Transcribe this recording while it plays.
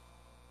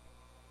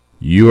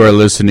You are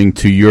listening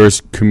to Your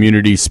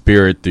Community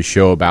Spirit, the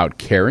show about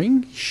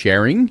caring,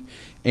 sharing,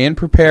 and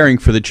preparing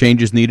for the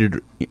changes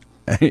needed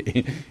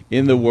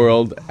in the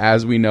world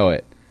as we know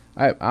it.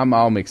 I'm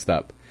all mixed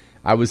up.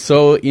 I was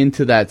so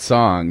into that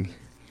song.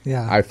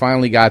 Yeah. I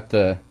finally got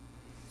the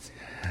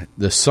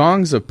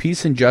Songs of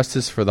Peace and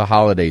Justice for the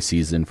Holiday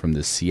Season from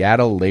the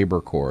Seattle Labor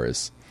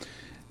Chorus.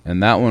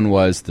 And that one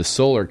was the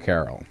Solar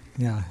Carol.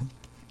 Yeah.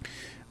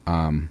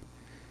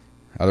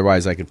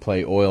 Otherwise, I could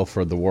play Oil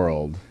for the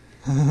World.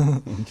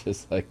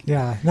 Just like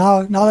yeah.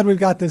 Now that we've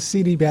got this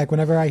CD back,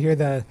 whenever I hear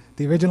the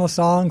original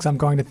songs, I'm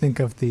going to think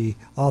of the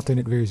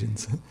alternate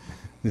versions.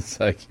 It's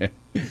like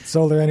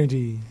Solar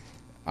Energy.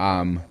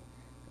 Hark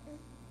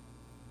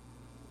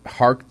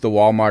the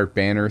Walmart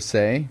banner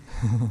say.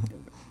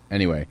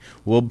 Anyway,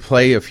 we'll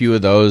play a few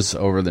of those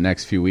over the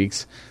next few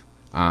weeks.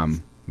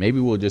 Maybe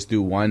we'll just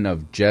do one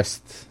of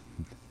just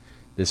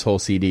this whole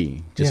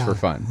CD, just for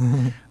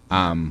fun.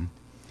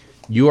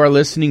 You are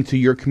listening to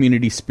Your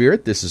Community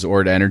Spirit. This is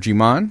Ord Energy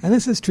Mon. And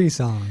this is Tree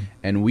Song.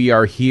 And we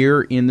are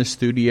here in the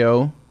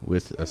studio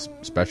with a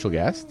special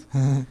guest.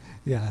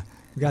 Yeah.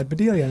 We got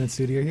Bedelia in the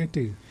studio here,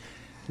 too.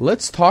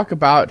 Let's talk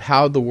about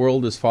how the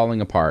world is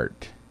falling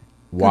apart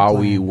while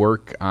we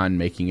work on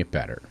making it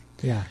better.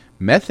 Yeah.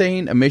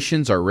 Methane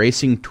emissions are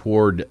racing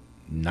toward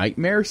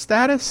nightmare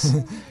status?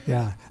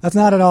 Yeah. That's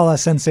not at all a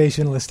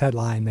sensationalist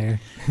headline there.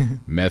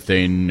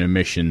 Methane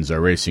emissions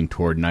are racing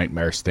toward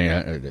nightmare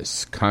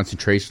status.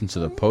 Concentrations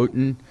of the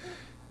potent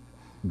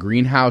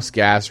greenhouse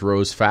gas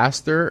rose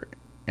faster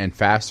and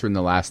faster in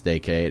the last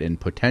decade and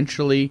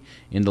potentially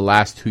in the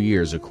last 2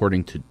 years,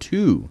 according to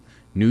 2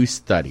 new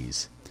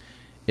studies.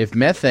 If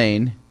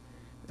methane,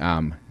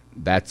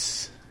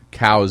 that's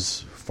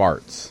cows'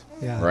 farts,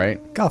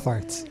 right? Cow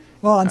farts.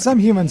 Well, and some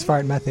humans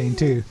fart methane,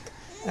 too.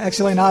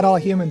 Actually, not all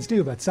humans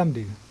do, but some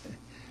do.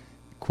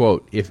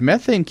 Quote, if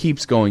methane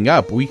keeps going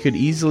up, we could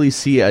easily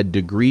see a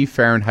degree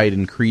Fahrenheit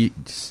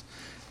increase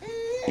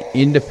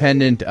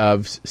independent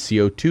of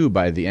CO2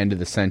 by the end of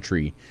the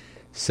century,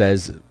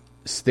 says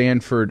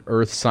Stanford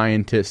Earth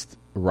scientist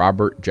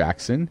Robert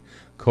Jackson,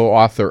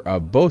 co-author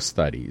of both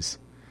studies.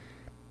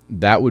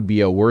 That would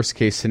be a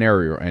worst-case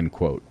scenario, end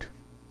quote.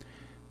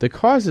 The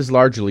cause is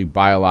largely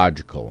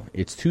biological.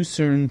 It's too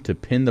soon to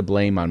pin the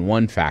blame on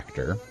one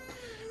factor,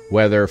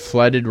 whether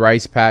flooded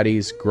rice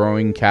paddies,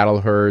 growing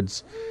cattle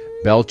herds,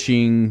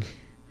 belching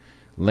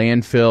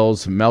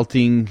landfills,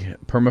 melting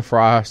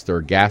permafrost,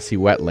 or gassy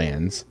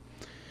wetlands.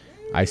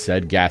 I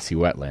said gassy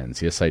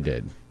wetlands. Yes, I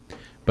did.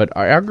 But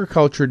our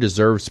agriculture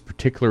deserves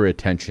particular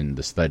attention,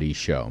 the studies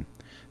show.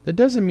 That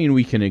doesn't mean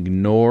we can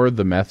ignore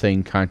the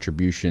methane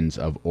contributions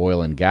of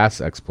oil and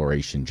gas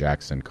exploration,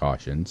 Jackson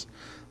cautions,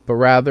 but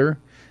rather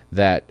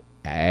that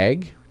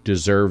ag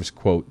deserves,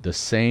 quote, the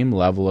same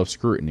level of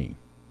scrutiny.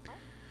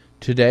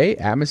 Today,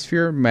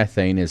 atmospheric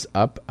methane is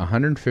up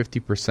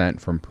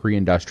 150% from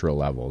pre-industrial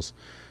levels,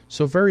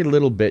 so very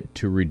little bit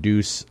to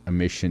reduce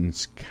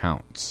emissions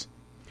counts.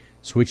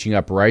 Switching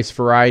up rice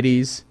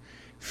varieties,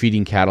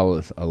 feeding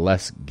cattle a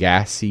less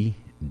gassy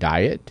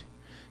diet,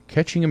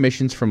 catching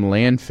emissions from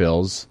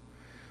landfills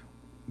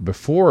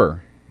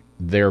before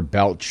they're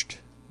belched.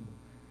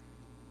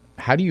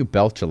 How do you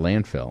belch a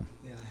landfill?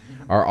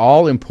 Are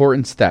all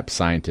important steps,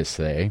 scientists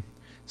say.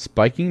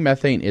 Spiking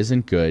methane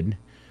isn't good,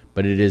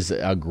 but it is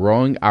a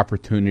growing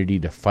opportunity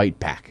to fight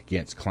back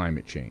against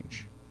climate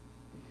change.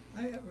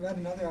 I read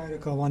another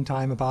article one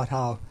time about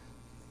how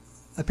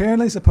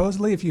apparently,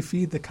 supposedly, if you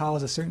feed the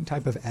cows a certain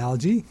type of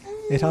algae,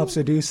 it helps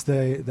reduce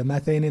the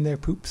methane in their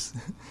poops,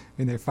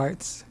 in their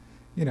farts,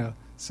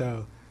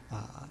 So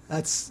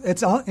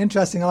it's all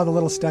interesting, all the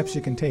little steps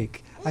you can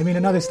take. I mean,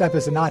 another step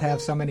is to not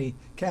have so many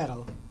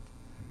cattle.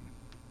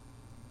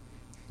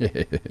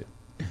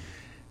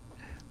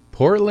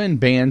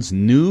 Portland bans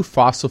new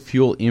fossil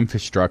fuel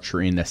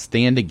infrastructure in a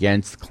stand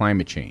against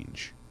climate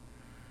change.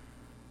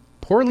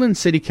 Portland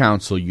City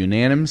Council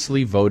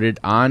unanimously voted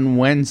on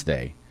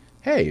Wednesday.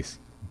 Hey,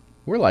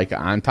 we're like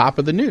on top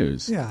of the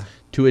news. Yeah.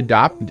 To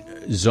adopt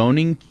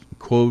zoning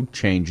code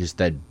changes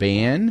that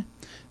ban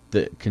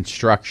the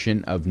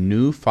construction of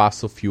new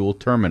fossil fuel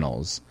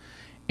terminals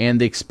and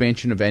the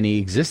expansion of any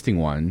existing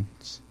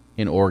ones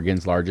in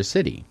Oregon's largest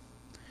city.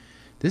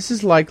 This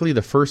is likely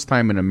the first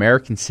time an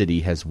American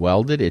city has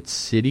welded its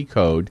city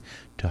code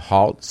to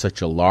halt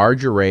such a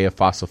large array of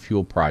fossil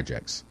fuel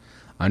projects.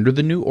 Under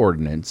the new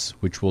ordinance,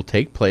 which will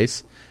take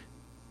place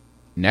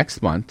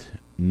next month,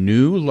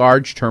 new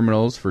large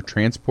terminals for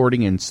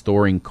transporting and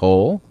storing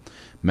coal,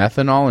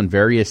 methanol, and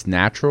various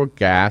natural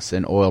gas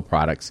and oil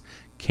products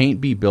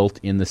can't be built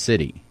in the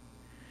city.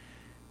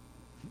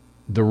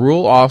 The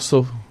rule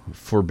also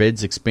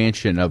forbids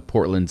expansion of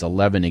Portland's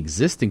 11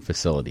 existing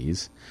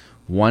facilities,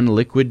 1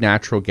 liquid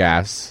natural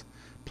gas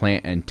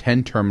plant, and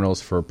 10 terminals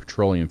for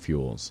petroleum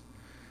fuels.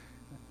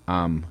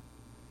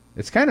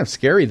 It's kind of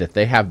scary that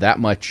they have that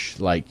much,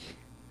 bomb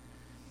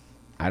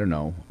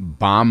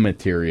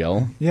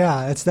material.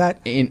 Yeah, it's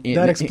that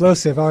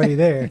explosive already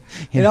there.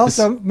 It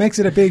also makes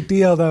it a big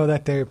deal, though,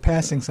 that they're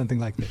passing something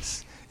like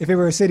this. If it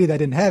were a city that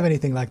didn't have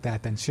anything like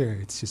that, then sure,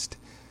 it's just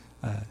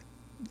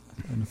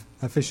an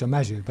official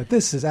measure. But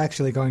this is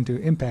actually going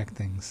to impact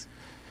things.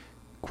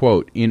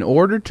 Quote, in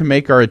order to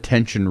make our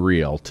attention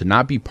real, to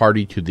not be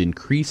party to the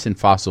increase in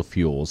fossil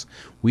fuels,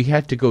 we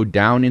had to go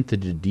down into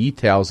the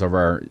details of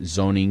our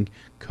zoning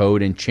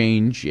code and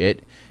change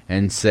it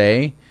and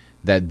say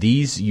that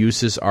these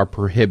uses are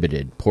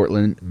prohibited,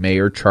 Portland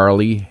Mayor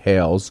Charlie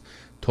Hales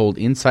told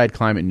Inside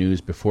Climate News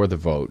before the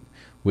vote,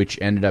 which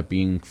ended up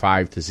being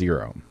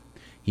 5-0.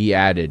 He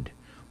added,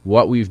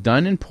 what we've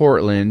done in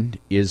Portland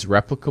is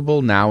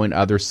replicable now in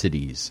other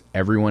cities.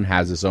 Everyone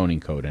has a zoning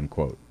code, end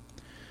quote.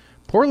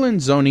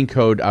 Portland's zoning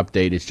code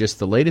update is just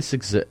the latest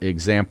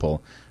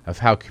example of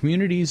how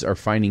communities are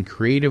finding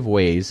creative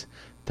ways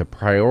to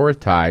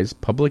prioritize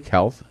public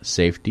health,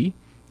 safety,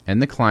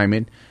 and the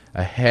climate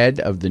ahead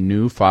of the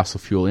new fossil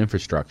fuel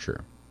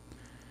infrastructure.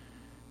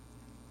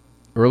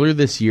 Earlier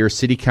this year,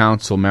 City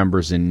Council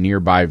members in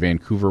nearby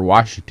Vancouver,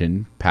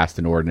 Washington, passed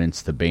an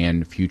ordinance to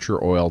ban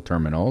future oil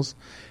terminals,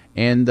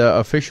 and the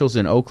officials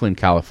in Oakland,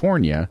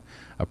 California,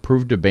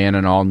 approved a ban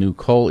on all new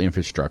coal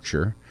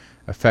infrastructure,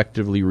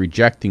 effectively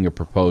rejecting a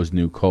proposed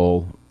new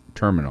coal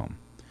terminal.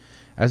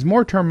 As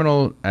more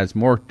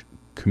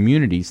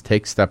communities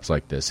take steps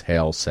like this,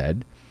 Hale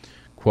said,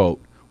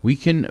 quote, we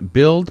can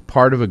build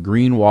part of a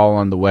green wall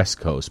on the West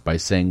Coast by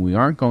saying we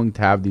aren't going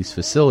to have these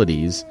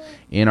facilities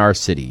in our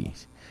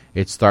cities.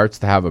 It starts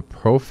to have a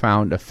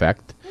profound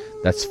effect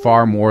that's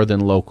far more than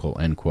local,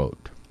 end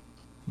quote.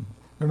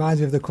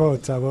 Reminds me of the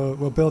quote,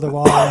 we'll build a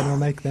wall and we'll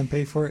make them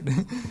pay for it.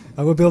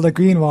 We'll build a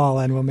green wall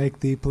and we'll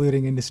make the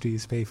polluting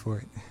industries pay for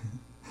it.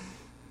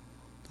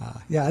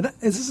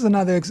 This is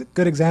another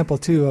good example,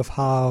 too, of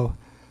how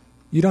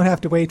you don't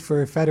have to wait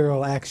for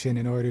federal action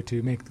in order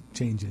to make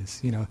changes.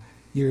 You know,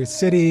 your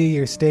city,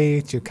 your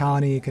state, your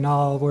county can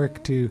all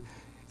work to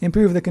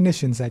improve the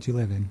conditions that you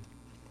live in.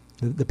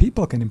 The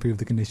people can improve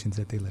the conditions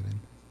that they live in.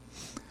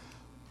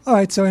 All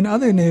right, so in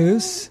other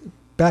news,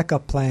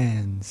 backup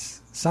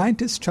plans.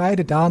 Scientists try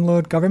to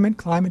download government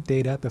climate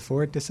data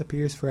before it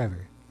disappears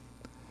forever.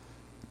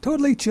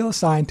 Totally chill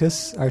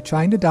scientists are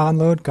trying to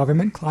download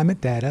government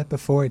climate data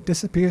before it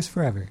disappears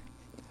forever.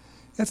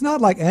 It's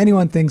not like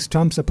anyone thinks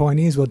Trump's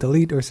appointees will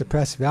delete or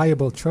suppress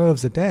valuable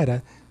troves of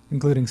data,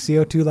 including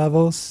CO2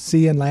 levels,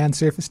 sea and land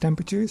surface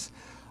temperatures,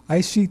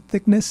 ice sheet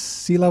thickness,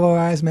 sea level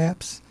rise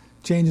maps,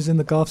 changes in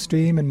the Gulf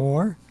Stream, and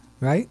more,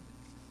 right?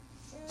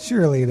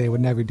 Surely they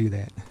would never do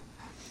that.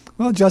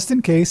 Well, just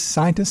in case,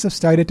 scientists have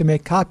started to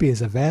make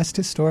copies of vast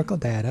historical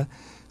data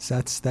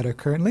sets that are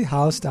currently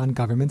housed on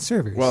government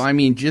servers. Well, I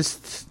mean,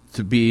 just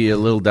to be a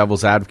little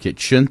devil's advocate,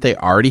 shouldn't they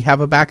already have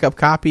a backup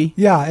copy?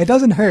 Yeah, it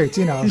doesn't hurt,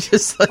 you know.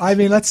 Just like, I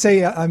mean, let's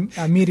say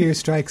a meteor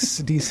strikes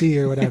D.C.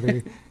 or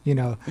whatever, you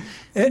know.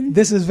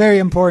 This is very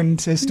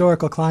important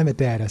historical climate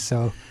data,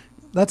 so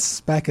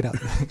let's back it up.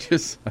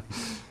 just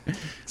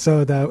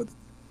So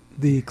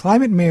the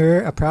Climate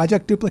Mirror, a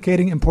project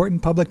duplicating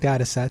important public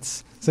data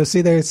sets. So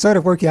see, they're sort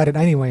of working at it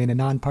anyway in a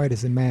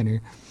nonpartisan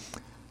manner.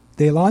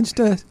 They launched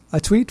a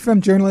tweet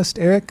from journalist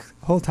Eric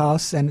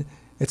Holthaus, and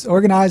it's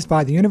organized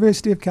by the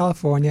University of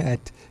California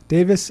at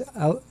Davis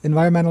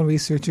environmental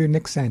researcher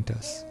Nick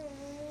Santos.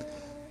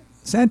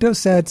 Santos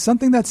said,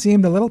 something that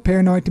seemed a little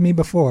paranoid to me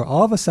before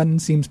all of a sudden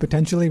seems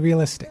potentially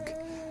realistic.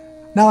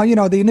 Now, you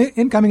know, the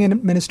incoming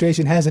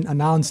administration hasn't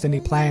announced any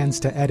plans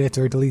to edit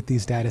or delete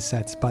these data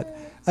sets, but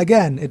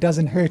again, it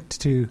doesn't hurt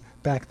to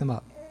back them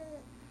up.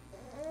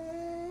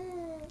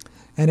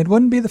 And it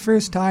wouldn't be the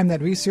first time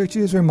that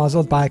researchers were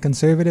muzzled by a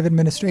conservative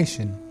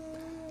administration.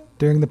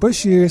 During the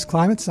Bush years,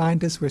 climate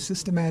scientists were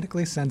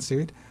systematically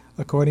censored,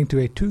 according to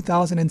a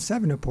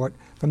 2007 report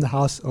from the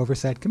House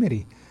Oversight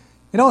Committee.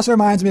 It also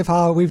reminds me of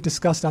how we've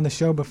discussed on the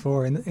show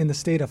before, in the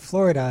state of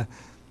Florida,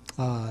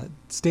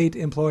 state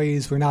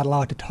employees were not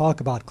allowed to talk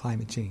about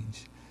climate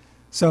change.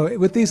 So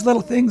with these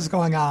little things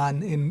going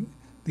on in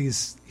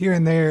these here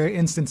and there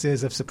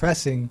instances of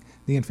suppressing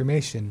the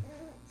information,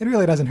 it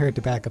really doesn't hurt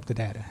to back up the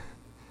data.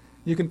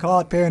 You can call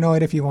it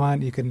paranoid if you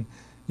want. You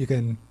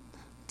can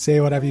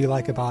say whatever you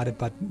like about it,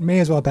 but may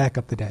as well back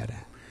up the data.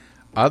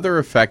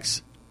 Other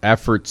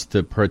efforts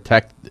to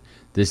protect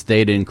this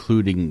data,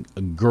 including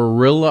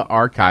guerrilla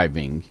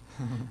archiving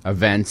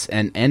events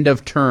and end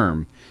of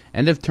term.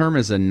 End of term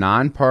is a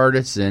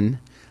nonpartisan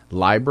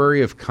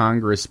Library of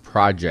Congress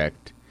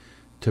project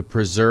to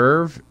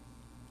preserve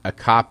a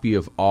copy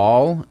of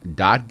all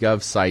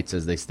 .gov sites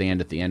as they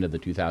stand at the end of the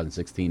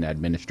 2016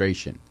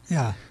 administration.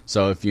 Yeah.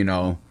 So if you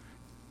know,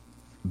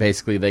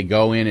 basically they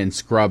go in and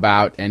scrub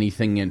out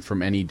anything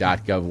from any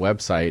 .gov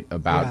website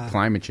about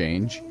climate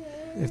change.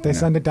 If they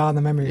send it down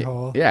the memory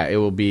hole. Yeah, it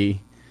will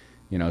be,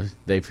 you know,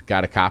 they've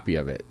got a copy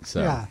of it.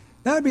 So yeah.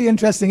 That would be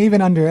interesting, even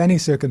under any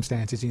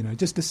circumstances, you know,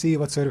 just to see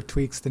what sort of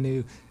tweaks the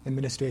new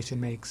administration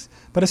makes.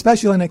 But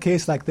especially in a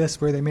case like this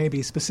where there may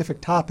be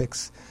specific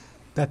topics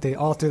that they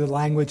alter the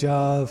language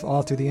of,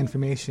 alter the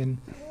information,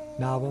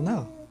 now we'll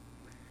know.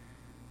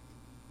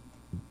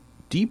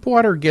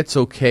 Deepwater gets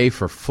okay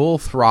for full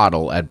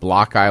throttle at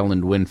Block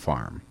Island Wind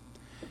Farm.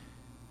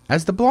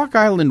 As the Block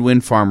Island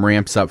Wind Farm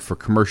ramps up for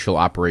commercial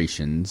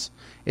operations,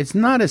 it's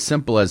not as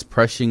simple as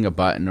pressing a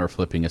button or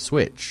flipping a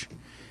switch.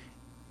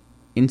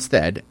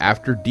 Instead,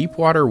 after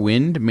Deepwater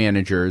Wind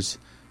managers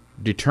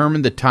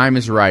determine the time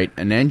is right,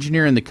 an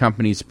engineer in the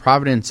company's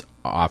Providence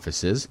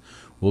offices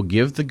will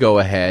give the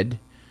go-ahead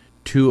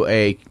to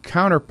a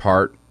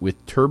counterpart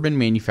with turbine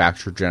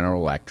manufacturer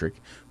General Electric,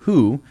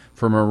 who,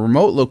 from a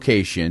remote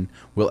location,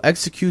 will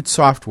execute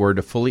software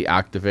to fully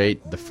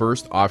activate the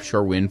first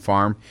offshore wind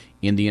farm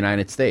in the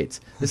United States.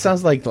 This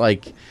sounds like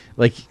what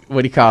do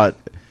you call it?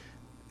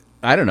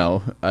 I don't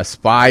know, a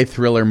spy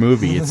thriller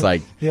movie. It's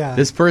like Yeah.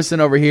 this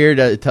person over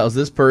here tells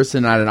this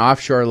person at an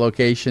offshore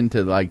location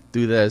to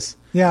do this.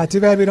 Yeah,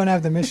 too bad we don't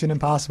have the Mission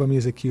Impossible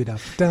music queued up.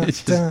 Dun,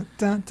 It's just- dun,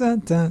 dun, dun,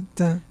 dun,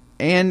 dun.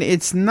 And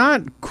it's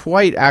not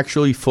quite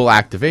actually full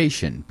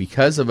activation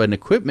because of an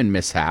equipment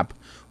mishap.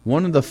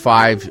 One of the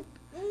five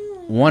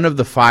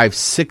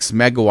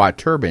 6-megawatt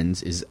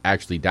turbines is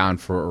actually down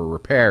for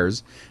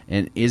repairs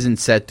and isn't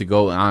set to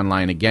go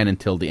online again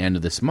until the end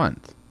of this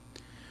month.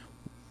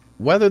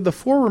 Whether the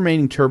 4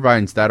 remaining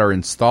turbines that are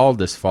installed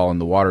this fall in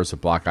the waters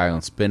of Block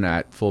Island spin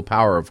at full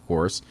power, of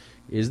course,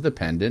 is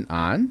dependent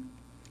on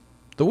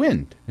the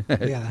wind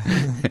Yeah.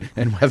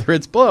 and whether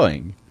it's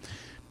blowing.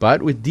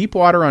 But with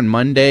Deepwater on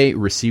Monday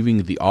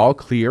receiving the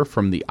all-clear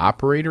from the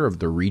operator of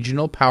the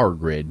regional power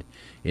grid,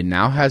 it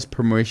now has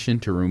permission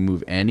to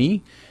remove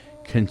any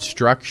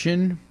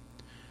constraints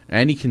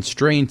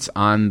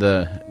on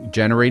the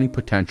generating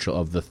potential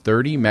of the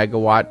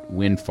 30-megawatt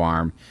wind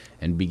farm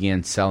and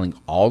began selling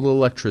all the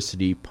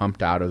electricity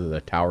pumped out of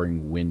the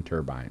towering wind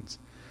turbines.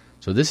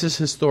 So this is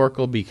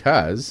historical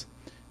because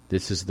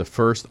this is the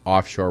first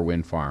offshore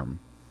wind farm.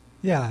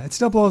 Yeah, it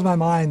still blows my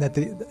mind that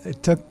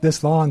it took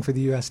this long for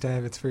the U.S. to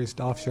have its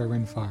first offshore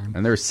wind farm.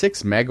 And there's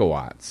 6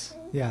 megawatts.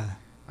 Yeah,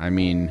 I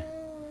mean,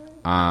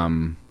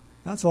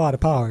 that's a lot of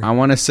power. I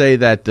want to say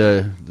that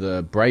the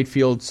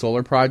Brightfield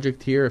solar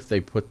project here, if they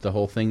put the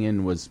whole thing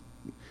in, was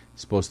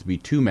supposed to be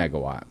 2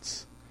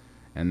 megawatts.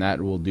 And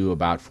that will do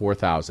about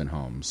 4,000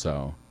 homes.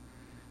 So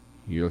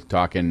you're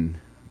talking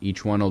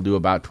each one will do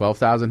about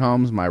 12,000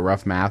 homes. My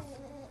rough math,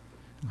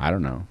 I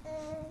don't know.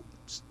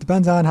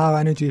 Depends on how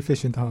energy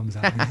efficient the homes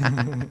are.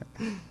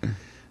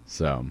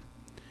 So,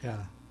 Yeah.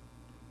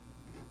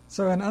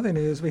 So in other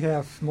news, we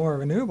have more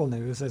renewable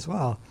news as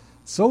well.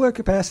 Solar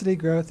capacity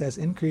growth has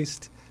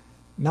increased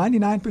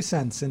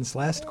 99% since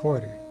last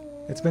quarter.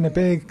 It's been a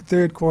big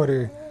third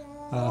quarter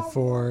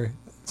for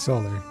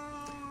solar.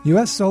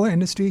 U.S. solar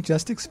industry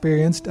just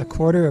experienced a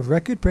quarter of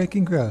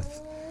record-breaking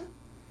growth.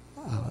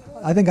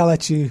 I think I'll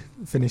let you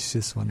finish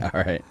this one. all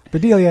right.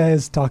 Bedelia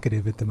is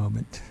talkative at the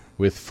moment.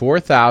 With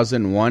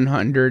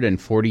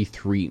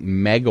 4,143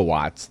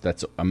 megawatts,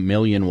 that's a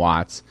million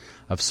watts,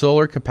 of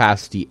solar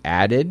capacity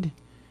added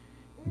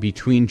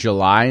between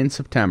July and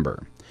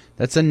September.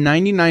 That's a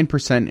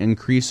 99%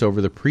 increase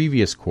over the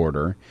previous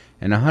quarter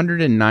and a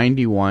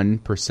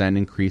 191%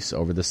 increase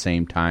over the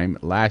same time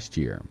last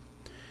year.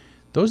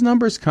 Those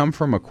numbers come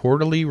from a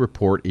quarterly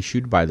report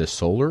issued by the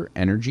Solar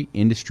Energy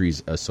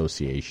Industries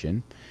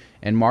Association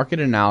and market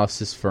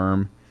analysis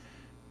firm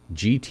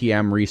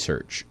GTM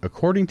Research.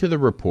 According to the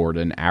report,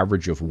 an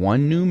average of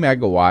 1 new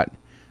megawatt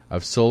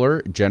of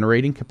solar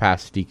generating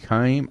capacity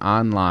came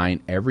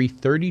online every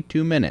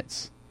 32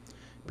 minutes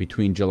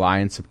between July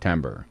and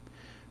September.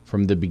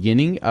 From the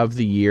beginning of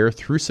the year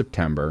through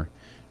September,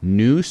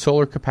 new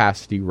solar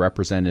capacity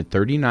represented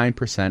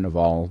 39% of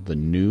all the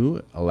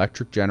new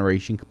electric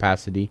generation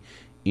capacity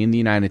in the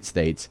United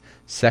States,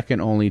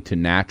 second only to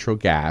natural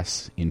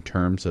gas in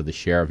terms of the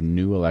share of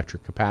new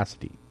electric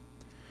capacity.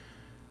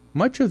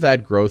 Much of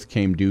that growth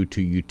came due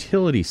to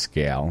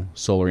utility-scale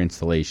solar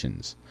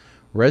installations.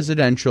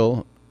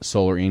 Residential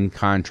solar, in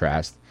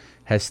contrast,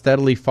 has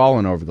steadily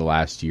fallen over the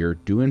last year,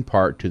 due in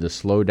part to the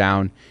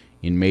slowdown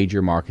in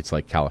major markets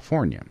like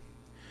California.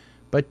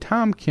 But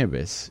Tom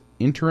Kibis,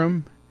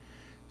 interim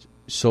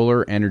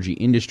Solar Energy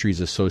Industries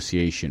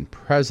Association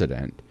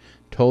president,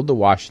 told the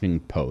Washington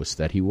Post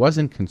that he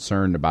wasn't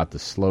concerned about the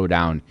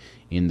slowdown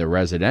in the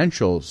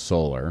residential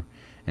solar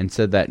and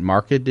said that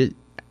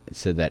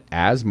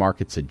as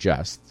markets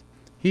adjust,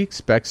 he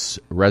expects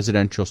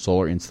residential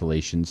solar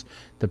installations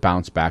to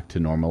bounce back to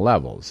normal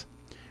levels.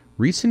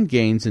 Recent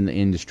gains in the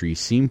industry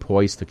seem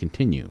poised to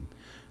continue.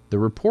 The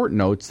report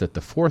notes that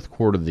the fourth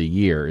quarter of the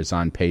year is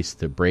on pace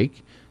to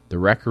break the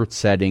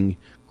record-setting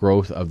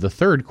growth of the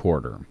third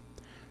quarter.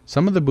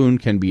 Some of the boom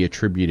can be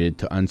attributed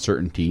to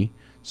uncertainty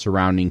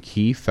surrounding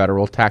key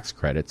federal tax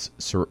credits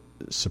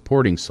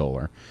supporting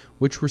solar,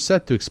 which were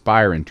set to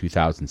expire in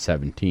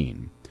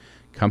 2017.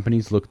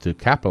 Companies looked to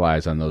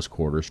capitalize on those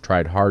quarters,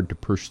 tried hard to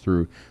push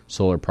through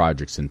solar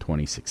projects in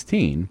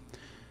 2016,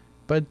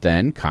 but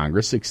then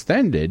Congress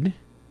extended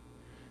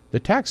the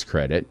tax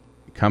credit.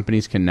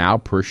 Companies can now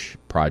push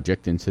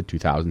project into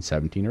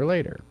 2017 or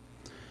later.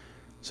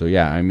 So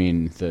yeah, I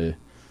mean, the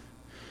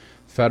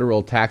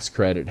federal tax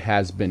credit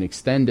has been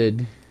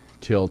extended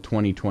till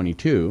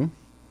 2022,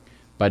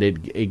 but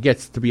it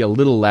gets to be a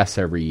little less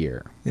every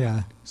year.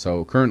 Yeah.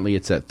 So currently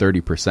it's at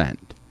 30%.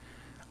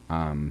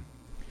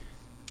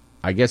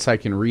 I guess I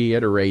can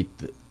reiterate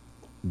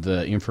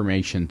the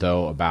information,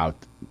 though, about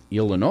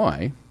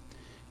Illinois.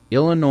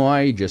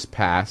 Illinois just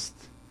passed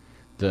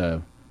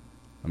let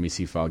me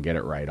see if I'll get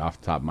it right off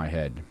the top of my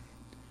head.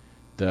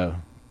 The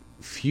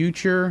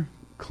Future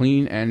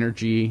Clean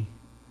Energy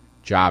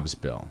Jobs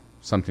Bill,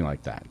 something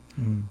like that,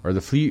 or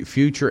the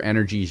Future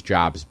Energy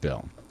Jobs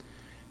Bill.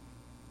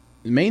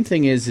 The main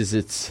thing is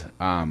it's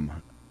a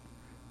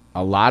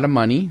lot of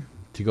money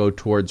to go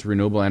towards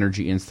renewable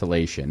energy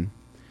installation.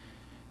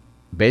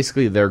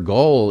 Basically, their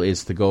goal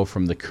is to go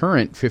from the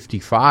current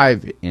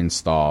 55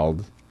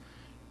 installed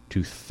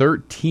to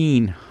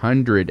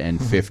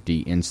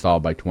 1,350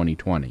 installed by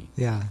 2020.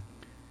 Yeah.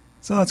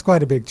 So that's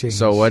quite a big change.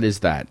 So what is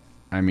that?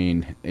 I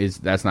mean,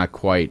 that's not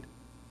quite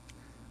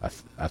a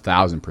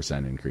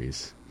 1,000%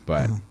 increase,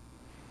 but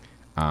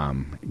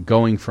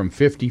going from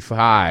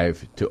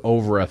 55 to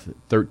over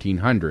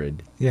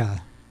 1,300, yeah,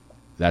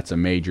 that's a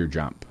major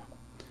jump.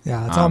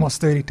 Yeah, it's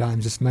almost 30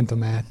 times, just mental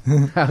math.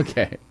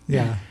 Okay.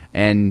 Yeah.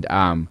 And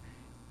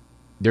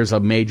there's a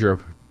major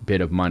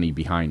bit of money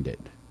behind it,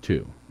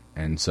 too.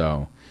 And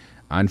so,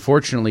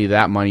 unfortunately,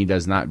 that money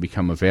does not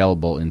become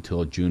available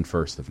until June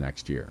 1st of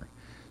next year.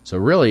 So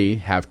really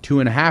have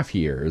 2.5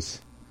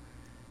 years,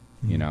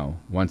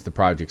 once the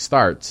project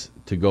starts,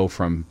 to go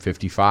from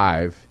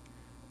 55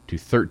 to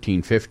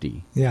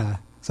 1,350. Yeah.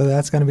 So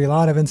that's going to be a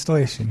lot of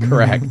installation.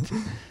 Correct.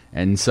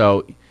 And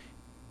so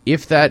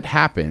if that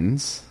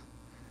happens,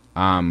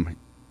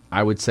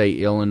 I would say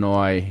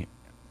Illinois,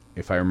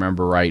 if I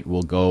remember right,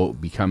 will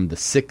become the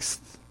 6th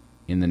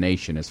in the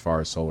nation as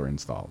far as solar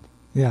installed.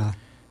 Yeah.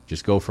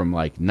 Just go from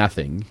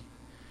nothing,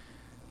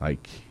 and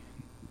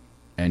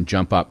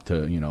jump up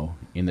to,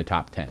 in the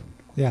top 10.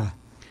 Yeah.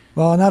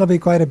 Well, and that'll be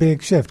quite a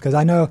big shift, because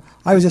I know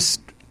I was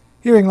just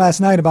hearing last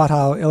night about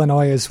how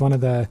Illinois is one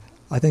of the,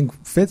 I think,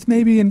 5th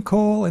maybe in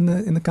coal in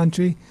the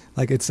country.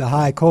 It's a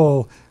high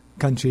coal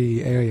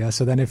country area.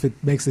 So then if it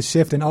makes the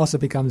shift and also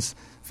becomes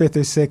 5th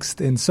or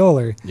 6th in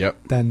solar, yep,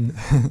 then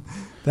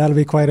that'll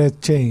be quite a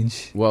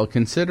change. Well,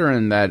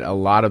 considering that a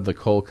lot of the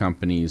coal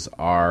companies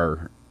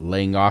are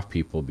laying off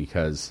people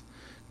because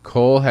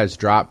coal has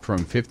dropped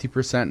from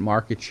 50%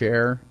 market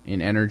share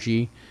in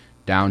energy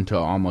down to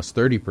almost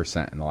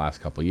 30% in the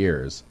last couple of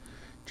years,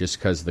 just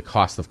because the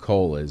cost of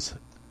coal is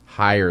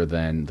higher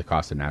than the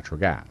cost of natural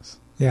gas.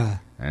 Yeah.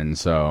 And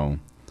so...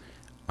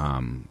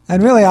 and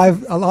really,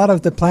 a lot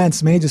of the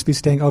plants may just be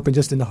staying open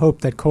just in the hope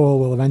that coal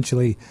will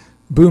eventually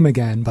boom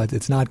again, but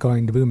it's not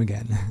going to boom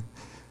again.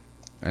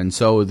 And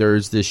so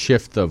there's this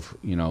shift of,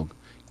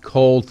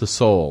 coal to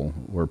soul,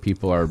 where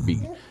people are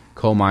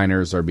coal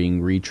miners are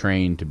being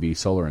retrained to be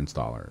solar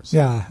installers.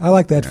 Yeah, I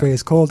like that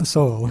phrase, coal to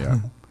soul. Yeah.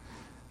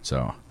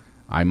 So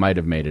I might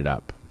have made it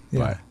up,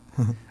 yeah,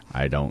 but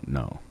I don't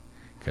know,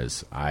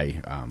 because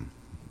I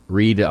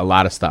read a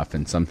lot of stuff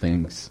and some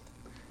things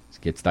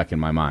get stuck in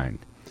my mind.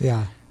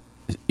 Yeah.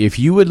 If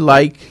you would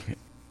like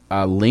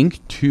a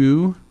link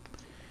to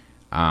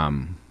a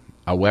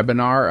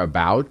webinar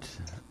about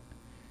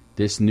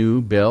this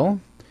new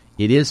bill,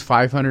 it is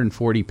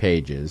 540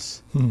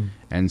 pages.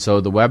 And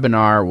so the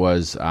webinar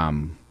was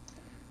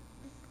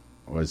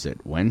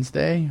it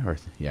Wednesday?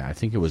 I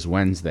think it was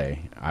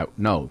Wednesday.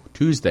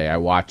 Tuesday I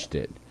watched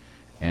it.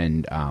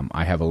 And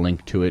I have a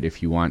link to it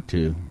if you want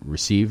to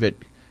receive it,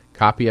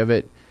 copy of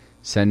it.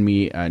 Send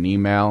me an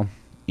email,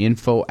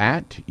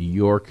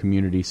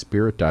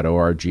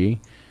 info@yourcommunityspirit.org,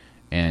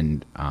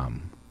 and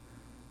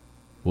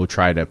we'll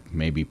try to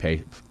maybe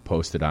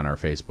post it on our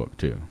Facebook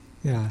too.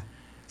 Yeah.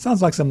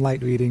 Sounds like some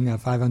light reading,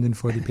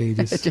 540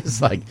 pages.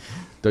 Just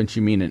don't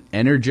you mean an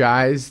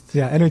energized?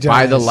 Yeah, energized.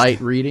 By the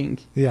light reading?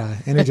 Yeah,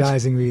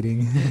 energizing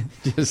reading.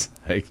 Just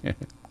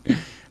it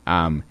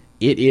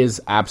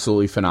is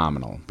absolutely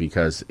phenomenal,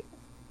 because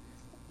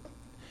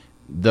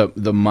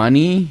the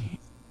money,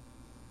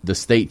 the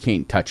state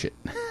can't touch it.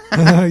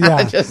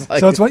 Yeah.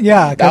 So it's what?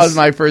 Yeah. That was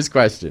my first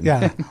question.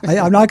 Yeah.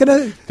 I'm not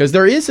gonna, because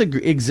there is a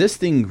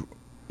existing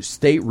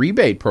state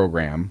rebate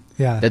program.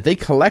 Yeah. That they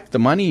collect the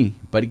money,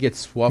 but it gets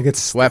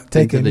swept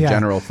into the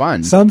general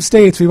fund. Some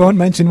states, we won't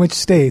mention which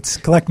states,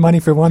 collect money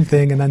for one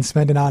thing and then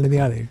spend it on in the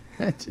other.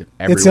 It's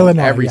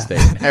Illinois. Every state.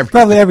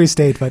 Probably every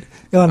state, but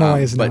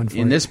Illinois is known for it. But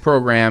in this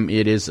program,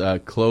 it is a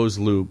closed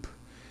loop.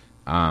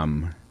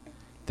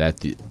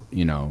 That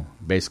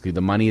basically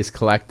the money is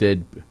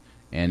collected,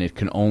 and it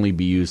can only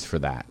be used for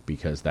that,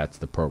 because that's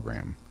the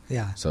program.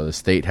 Yeah. So the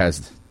state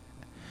has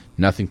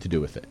nothing to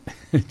do with it.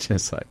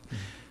 Just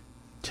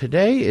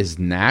today is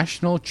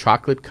National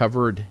Chocolate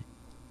Covered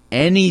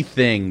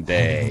Anything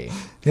Day.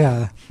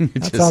 Yeah.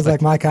 That sounds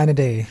like my kind of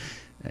day.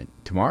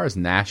 Tomorrow is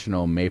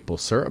National Maple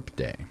Syrup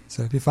Day.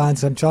 So if you find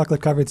some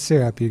chocolate-covered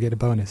syrup, you get a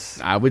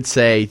bonus. I would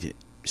say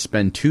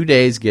spend 2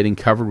 days getting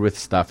covered with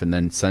stuff, and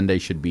then Sunday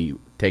should be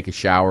take a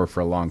shower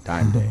for a long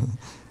time day.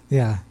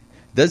 Yeah.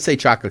 It does say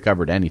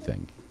chocolate-covered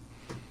anything.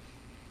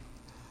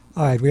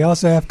 All right. We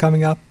also have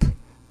coming up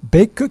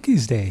Baked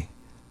Cookies Day.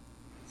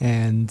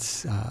 And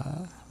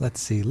let's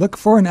see. Look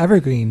for an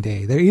evergreen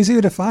day. They're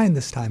easier to find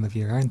this time of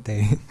year, aren't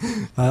they?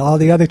 All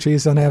the other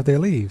trees don't have their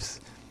leaves.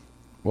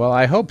 Well,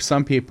 I hope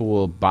some people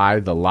will buy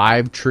the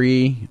live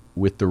tree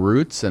with the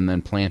roots and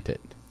then plant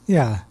it.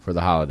 Yeah. For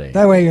the holiday.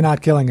 That way you're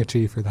not killing a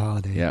tree for the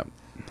holiday. Yep.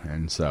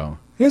 And so.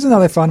 Here's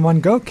another fun one,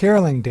 Go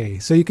Caroling Day.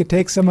 So you could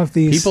take some of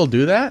these... People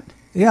do that?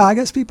 Yeah, I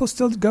guess people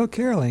still go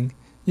caroling.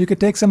 You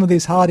could take some of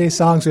these holiday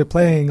songs we're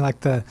playing,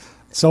 like the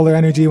Solar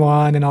Energy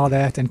one and all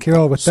that, and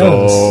carol with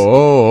those.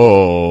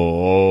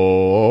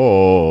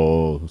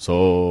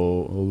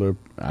 Solar...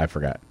 I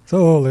forgot.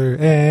 Solar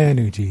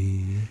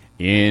Energy.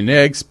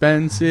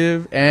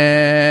 Inexpensive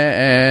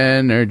energy.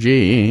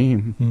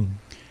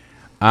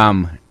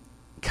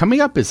 Coming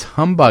up is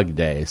Humbug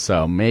Day,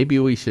 so maybe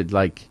we should,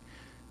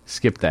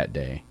 skip that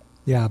day.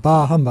 Yeah,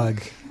 bah humbug.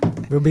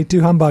 We'll be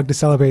too humbug to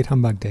celebrate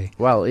Humbug Day.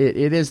 Well, it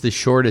is the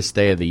shortest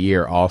day of the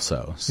year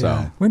also, so...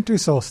 Yeah, winter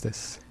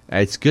solstice.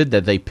 It's good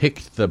that they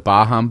picked the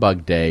Bah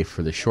Humbug Day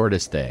for the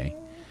shortest day.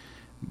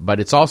 But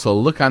it's also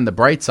look on the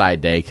bright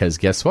side day, because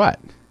guess what?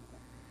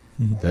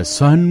 The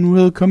sun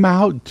will come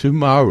out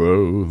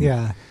tomorrow.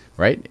 Yeah.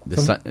 Right?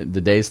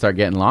 The days start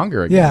getting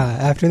longer again. Yeah,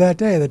 after that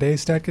day, the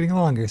days start getting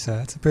longer, so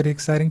it's a pretty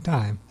exciting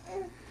time.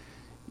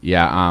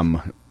 Yeah,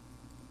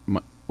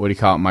 what do you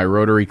call it? My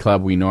Rotary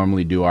Club, we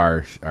normally do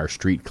our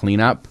street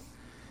cleanup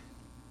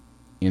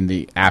in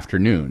the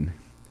afternoon.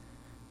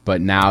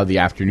 But now the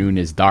afternoon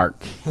is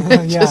dark.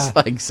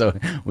 So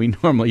we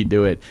normally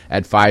do it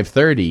at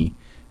 5:30,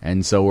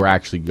 and so we're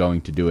actually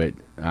going to do it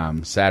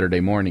Saturday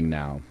morning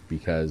now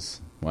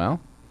because, well,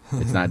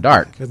 it's not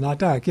dark. It's not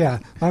dark, yeah.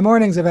 My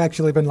mornings have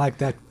actually been like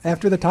that.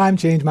 After the time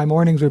change, my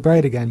mornings were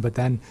bright again, but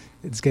then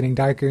it's getting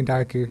darker and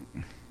darker.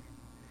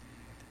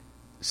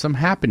 Some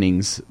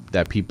happenings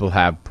that people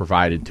have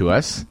provided to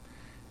us.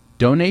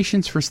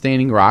 Donations for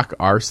Standing Rock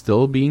are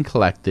still being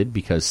collected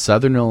because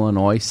Southern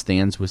Illinois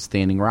stands with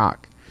Standing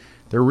Rock.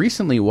 There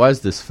recently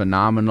was this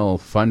phenomenal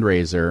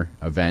fundraiser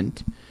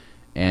event,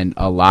 and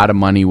a lot of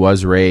money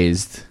was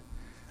raised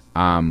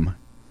to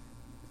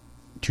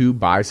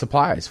buy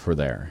supplies for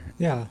there.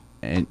 Yeah.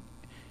 And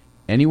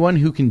anyone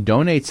who can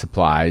donate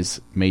supplies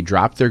may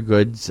drop their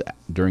goods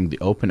during the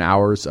open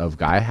hours of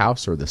Gaia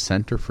House or the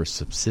Center for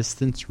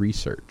Subsistence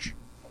Research.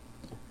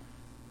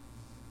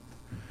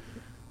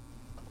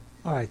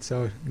 All right,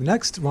 so the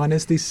next one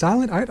is the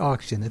Silent Art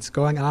Auction. It's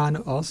going on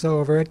also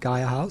over at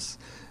Gaia House.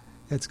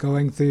 It's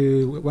going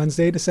through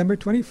Wednesday, December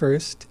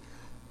 21st.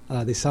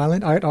 The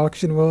Silent Art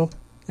Auction will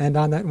end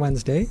on that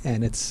Wednesday,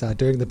 and it's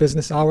during the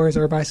business hours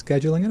or by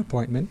scheduling an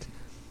appointment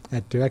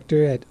at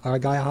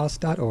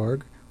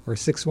director@ourgaiahouse.org or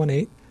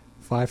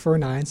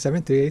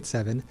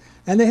 618-549-7387.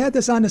 And they had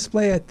this on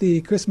display at the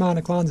Chris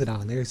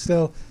Monteclonzadon. There's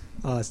still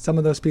some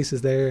of those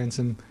pieces there and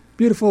some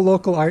beautiful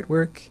local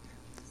artwork,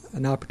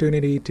 an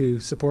opportunity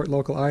to support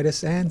local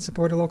artists and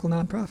support a local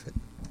nonprofit.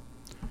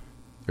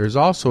 There's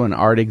also an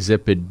art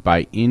exhibit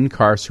by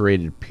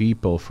incarcerated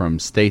people from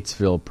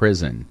Statesville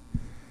Prison.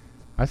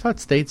 I thought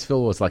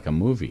Statesville was like a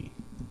movie.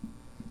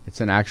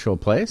 It's an actual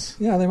place?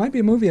 Yeah, there might be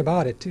a movie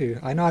about it, too.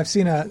 I know I've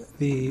seen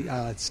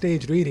the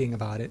staged reading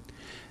about it.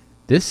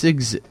 This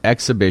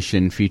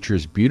exhibition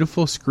features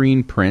beautiful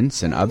screen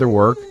prints and other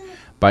work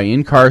by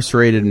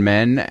incarcerated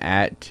men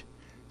at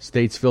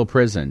Statesville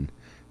Prison.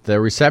 The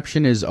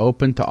reception is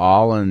open to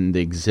all, and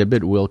the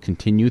exhibit will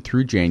continue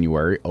through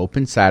January,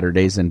 open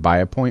Saturdays and by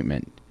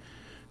appointment.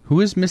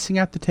 Who is missing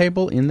at the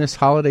table in this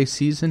holiday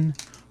season?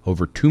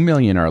 Over 2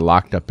 million are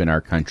locked up in our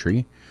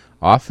country,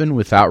 often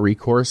without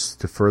recourse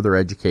to further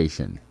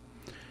education.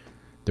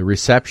 The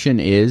reception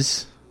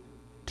is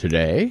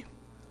today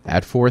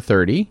at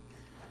 4:30.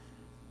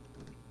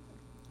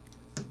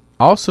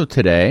 Also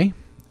today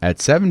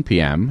at 7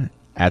 p.m.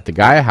 at the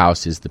Gaia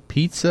House is the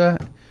pizza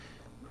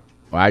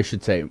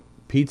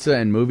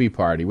and movie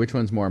party. Which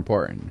one's more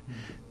important?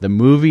 The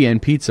movie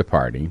and pizza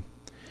party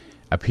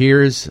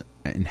appears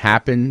and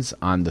happens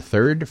on the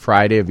third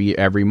Friday of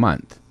every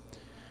month.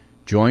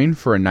 Join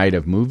for a night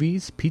of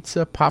movies,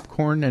 pizza,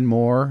 popcorn, and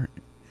more.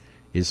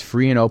 Is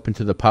free and open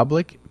to the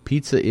public.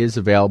 Pizza is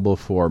available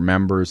for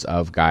members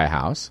of Gaia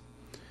House.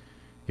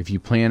 If you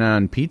plan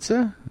on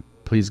pizza,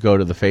 please go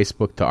to the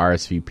Facebook to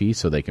RSVP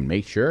so they can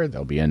make sure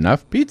there'll be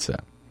enough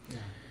pizza.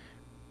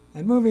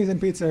 And movies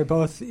and pizza are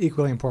both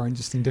equally important,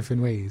 just in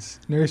different ways.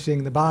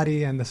 Nourishing the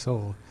body and the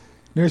soul.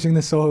 Nourishing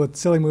the soul with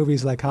silly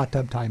movies like Hot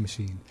Tub Time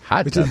Machine.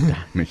 Hot Tub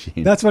Time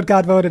Machine. That's what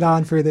got voted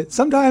on for the...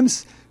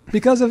 Sometimes,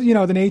 because of,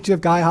 the nature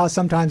of Gaia House,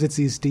 sometimes it's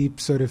these deep,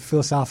 sort of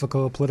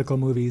philosophical, political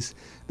movies.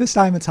 This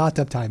time it's Hot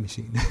Tub Time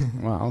Machine.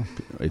 Well,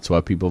 it's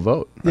what people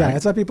vote, right? Yeah,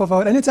 it's what people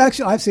vote. And it's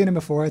actually... I've seen it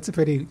before. It's a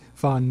pretty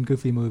fun,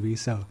 goofy movie,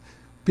 so...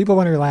 People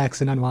want to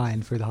relax and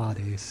unwind for the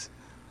holidays.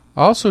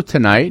 Also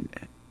tonight...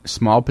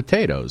 Small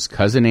Potatoes,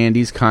 Cousin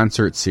Andy's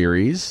concert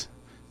series.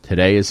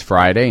 Today is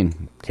Friday,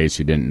 in case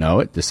you didn't know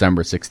it,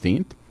 December 16th,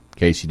 in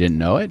case you didn't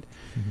know it.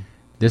 Mm-hmm.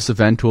 This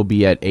event will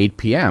be at 8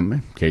 p.m.,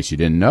 in case you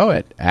didn't know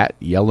it, at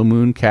Yellow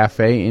Moon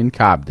Cafe in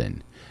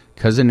Cobden.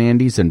 Cousin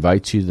Andy's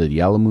invites you to the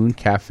Yellow Moon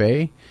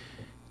Cafe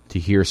to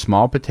hear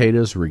Small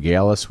Potatoes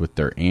regale us with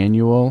their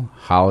annual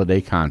holiday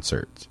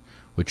concerts,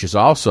 which is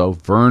also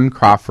Vern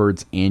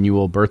Crawford's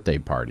annual birthday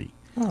party.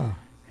 Oh.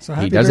 So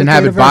he doesn't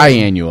have it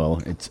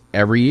biannual. It's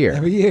every year.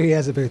 Every year he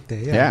has a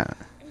birthday, yeah.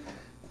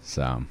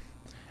 So,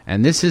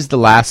 and this is the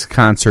last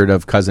concert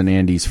of Cousin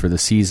Andy's for the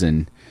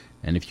season.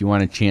 And if you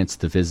want a chance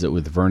to visit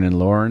with Vern and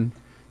Lauren,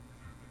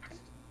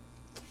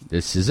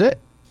 this is it.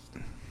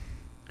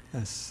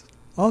 Yes.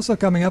 Also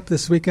coming up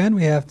this weekend,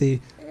 we have the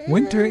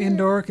Winter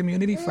Indoor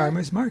Community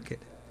Farmers Market.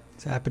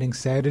 It's happening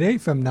Saturday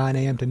from 9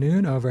 a.m. to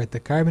noon over at the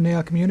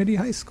Carbondale Community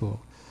High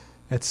School.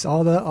 It's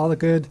all the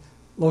good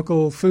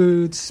local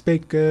foods,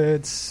 baked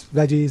goods,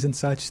 veggies, and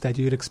such that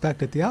you'd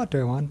expect at the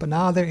outdoor one, but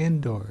now they're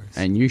indoors.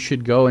 And you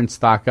should go and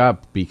stock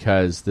up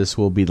because this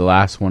will be the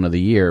last one of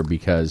the year,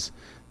 because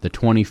the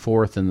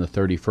 24th and the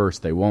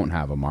 31st, they won't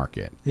have a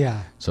market.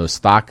 Yeah. So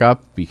stock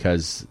up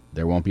because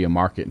there won't be a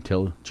market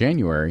until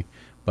January.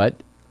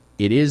 But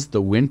it is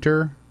the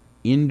Winter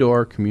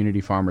Indoor Community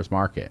Farmers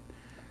Market.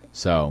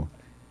 So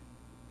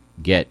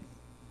get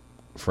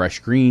fresh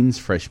greens,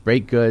 fresh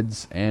baked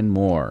goods, and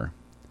more.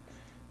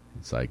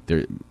 It's like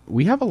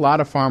we have a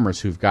lot of farmers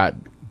who've got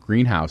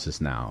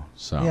greenhouses now.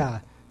 So yeah.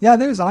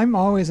 I'm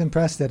always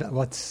impressed at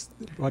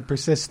what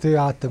persists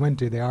throughout the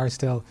winter. There are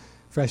still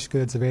fresh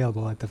goods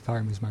available at the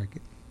farmers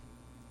market.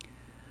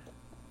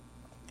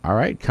 All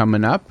right,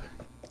 coming up,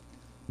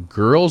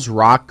 Girls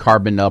Rock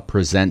Carbondale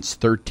presents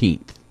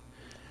 13th.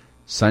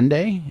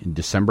 Sunday,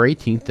 December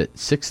 18th at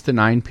 6 to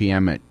 9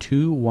 p.m. at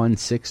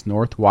 216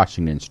 North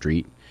Washington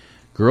Street.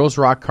 Girls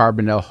Rock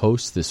Carbondale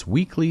hosts this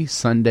weekly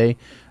Sunday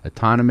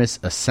autonomous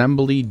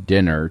assembly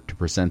dinner to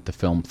present the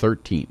film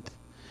 13th,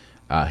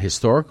 a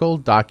historical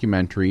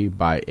documentary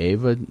by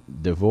Ava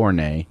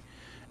DuVernay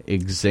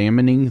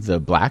examining the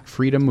Black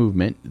freedom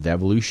movement, the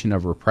evolution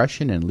of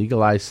repression and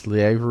legalized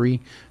slavery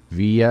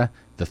via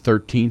the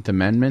 13th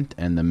Amendment,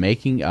 and the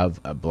making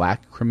of a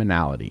black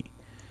criminality.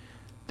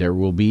 There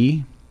will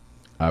be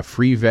a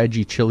free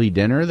veggie chili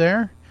dinner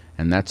there,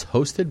 and that's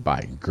hosted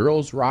by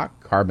Girls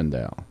Rock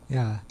Carbondale.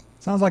 Yeah.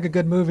 Sounds like a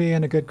good movie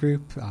and a good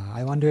group.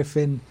 I wonder if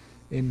in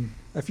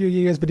a few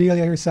years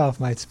Bedelia herself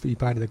might be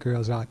part of the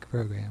Girls Rock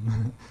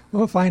program.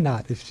 We'll find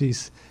out if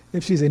she's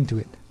into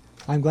it.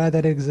 I'm glad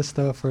that it exists,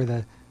 though, for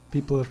the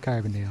people of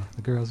Carbondale,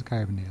 the girls of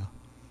Carbondale.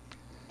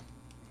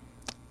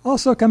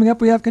 Also coming up,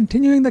 we have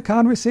Continuing the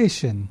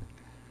Conversation,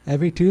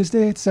 every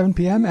Tuesday at 7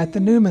 p.m. at the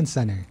Newman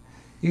Center.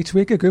 Each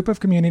week, a group of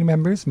community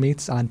members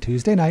meets on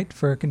Tuesday night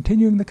for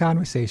Continuing the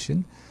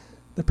Conversation.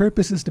 The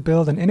purpose is to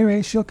build an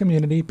interracial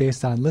community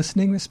based on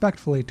listening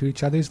respectfully to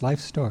each other's life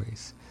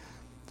stories.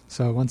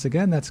 So once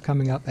again, that's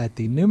coming up at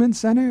the Newman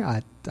Center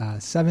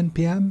at 7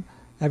 p.m.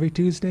 every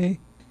Tuesday,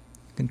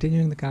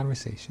 Continuing the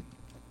Conversation.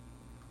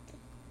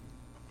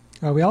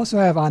 We also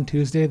have on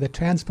Tuesday the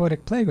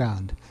Transportic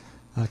Playground,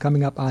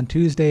 coming up on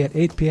Tuesday at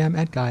 8 p.m.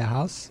 at Gaia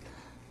House.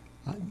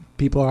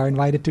 People are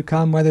invited to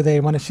come whether they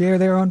want to share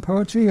their own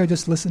poetry or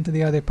just listen to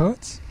the other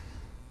poets.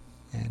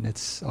 And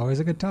it's always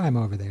a good time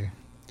over there.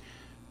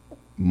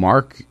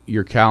 Mark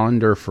your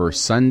calendar for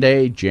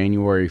Sunday,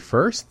 January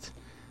 1st.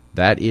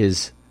 That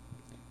is,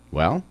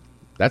 well,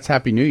 that's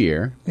Happy New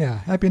Year. Yeah,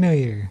 Happy New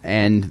Year.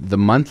 And the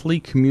monthly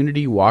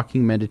community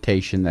walking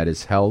meditation that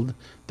is held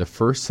the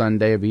first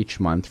Sunday of each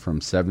month from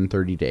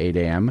 7:30 to 8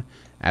 a.m.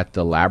 at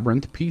the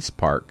Labyrinth Peace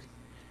Park.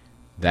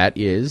 That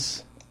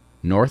is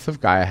north of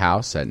Gaia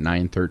House at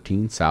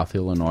 913 South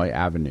Illinois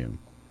Avenue.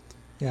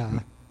 Yeah,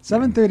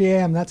 7:30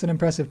 a.m., that's an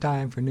impressive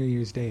time for New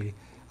Year's Day.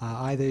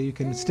 Either you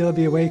can still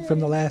be awake from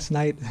the last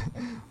night,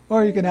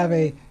 or you can have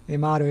a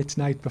moderate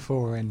night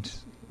before and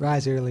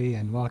rise early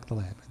and walk the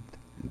labyrinth.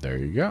 There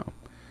you go.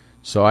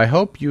 So I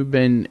hope you've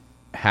been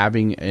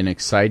having an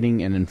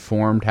exciting and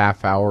informed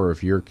half hour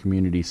of your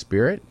community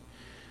spirit.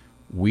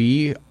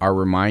 We are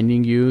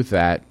reminding you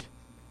that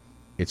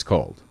it's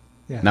cold.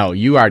 Yeah. No,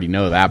 you already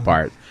know that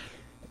part.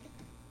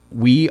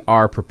 We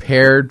are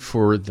prepared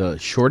for the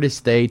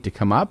shortest day to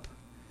come up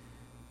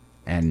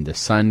and the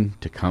sun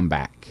to come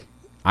back.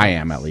 I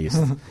am, at least.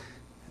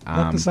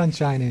 Let the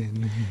sunshine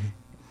in.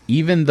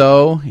 Even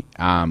though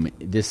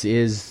this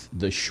is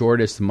the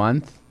shortest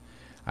month,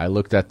 I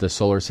looked at the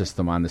solar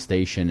system on the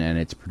station, and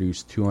it's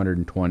produced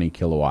 220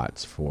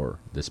 kilowatts for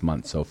this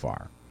month so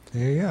far.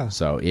 There you go.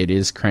 So it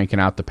is cranking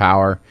out the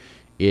power.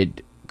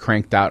 It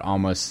cranked out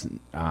almost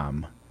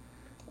about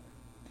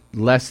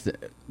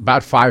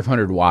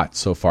 500 watts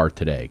so far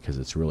today because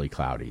it's really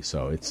cloudy.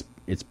 So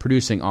it's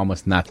producing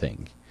almost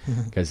nothing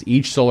because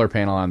each solar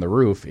panel on the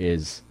roof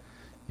is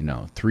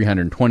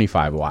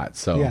 325 watts.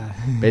 So yeah.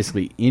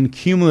 basically, in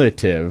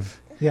cumulative,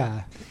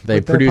 yeah,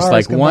 they produce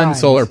like combined. One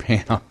solar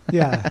panel.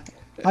 Yeah.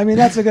 I mean,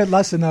 that's a good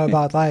lesson, though,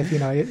 about life.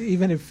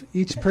 Even if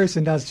each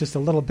person does just a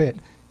little bit,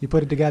 you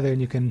put it together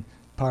and you can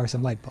power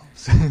some light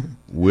bulbs.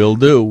 Will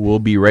do. We'll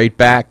be right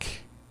back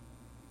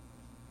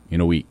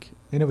in a week.